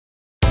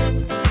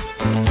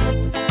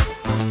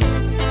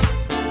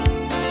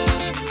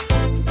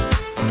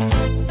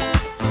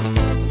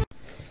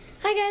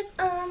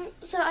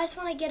I just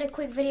want to get a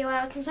quick video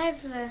out since I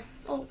have the,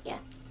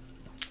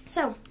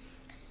 So,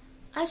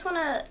 I just want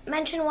to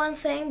mention one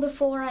thing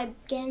before I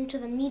get into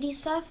the meaty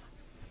stuff.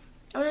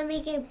 I'm going to be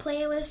making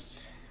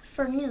playlists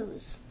for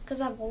news, because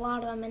I have a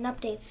lot of them, and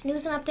updates.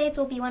 News and updates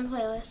will be one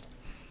playlist.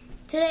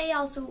 Today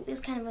also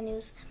is kind of a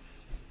news.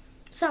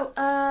 So,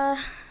 let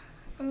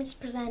me just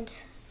present.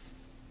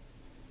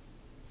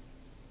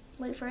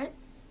 Wait for it.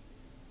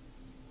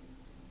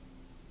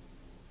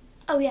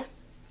 Oh yeah.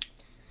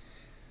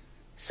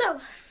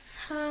 So,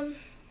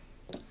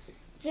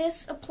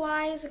 this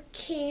applies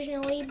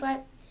occasionally,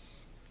 but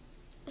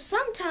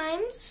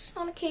sometimes,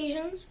 on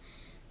occasions,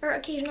 or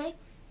occasionally,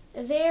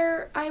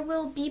 I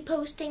will be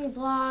posting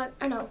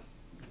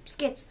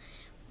skits,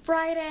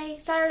 Friday,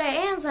 Saturday,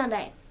 and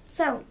Sunday.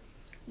 So,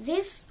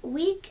 this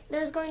week,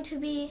 there's going to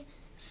be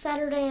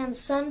Saturday and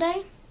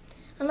Sunday,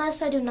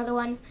 unless I do another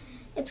one.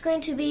 It's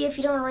going to be, if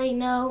you don't already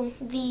know,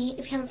 if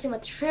you haven't seen the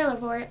trailer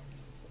for it,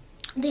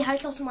 the How to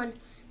Kill Someone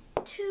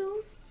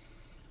 2,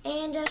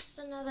 and just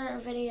another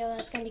video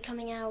that's going to be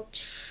coming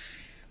out.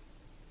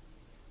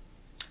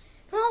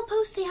 And I'll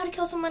post the How to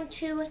Kill Someone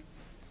 2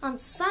 on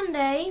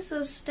Sunday,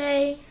 so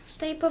stay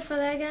put for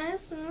that,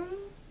 guys.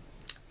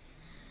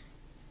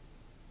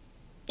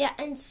 Yeah,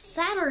 and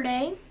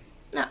Sunday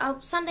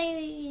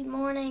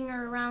morning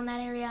or around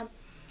that area.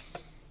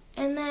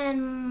 And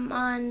then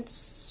on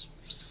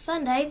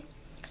Sunday,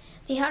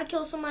 the How to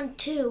Kill Someone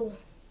 2.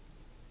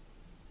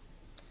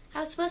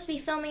 I was supposed to be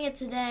filming it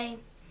today,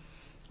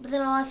 but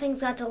then a lot of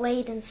things got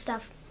delayed and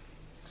stuff.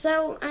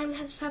 So I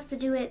just have to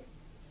do it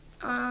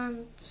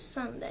on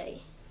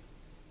Sunday.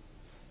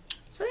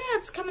 So yeah,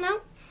 it's coming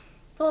out.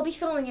 But I'll be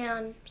filming it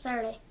on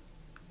Saturday.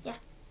 Yeah.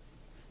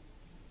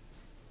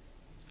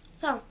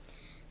 So,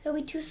 there'll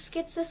be 2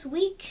 skits this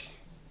week,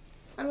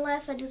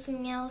 unless I do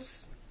something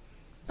else.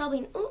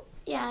 Probably,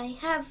 I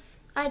have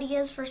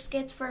ideas for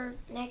skits for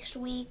next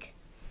week.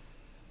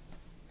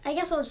 I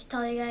guess I'll just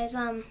tell you guys,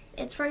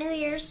 it's for New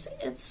Year's.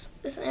 It's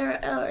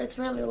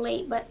really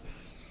late, but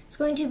it's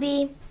going to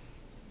be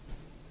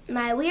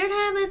my weird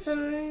habits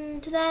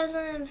in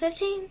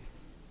 2015.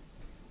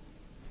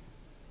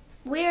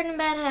 Weird and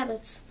bad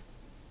habits.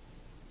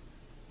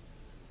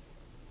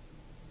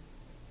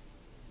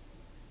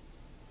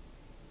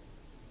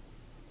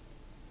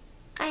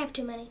 I have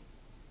too many.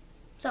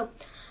 So,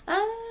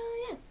 yeah.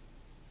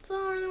 That's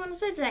all I really want to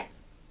say today.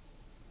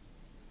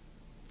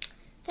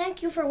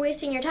 Thank you for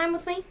wasting your time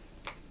with me.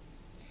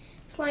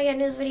 Just want to get a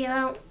news video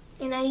out,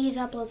 and I need to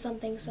upload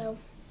something, so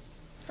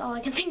that's all I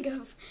can think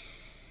of.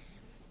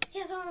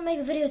 Yes, I don't want to make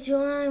the video too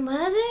long, but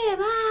that's it.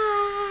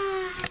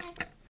 Bye!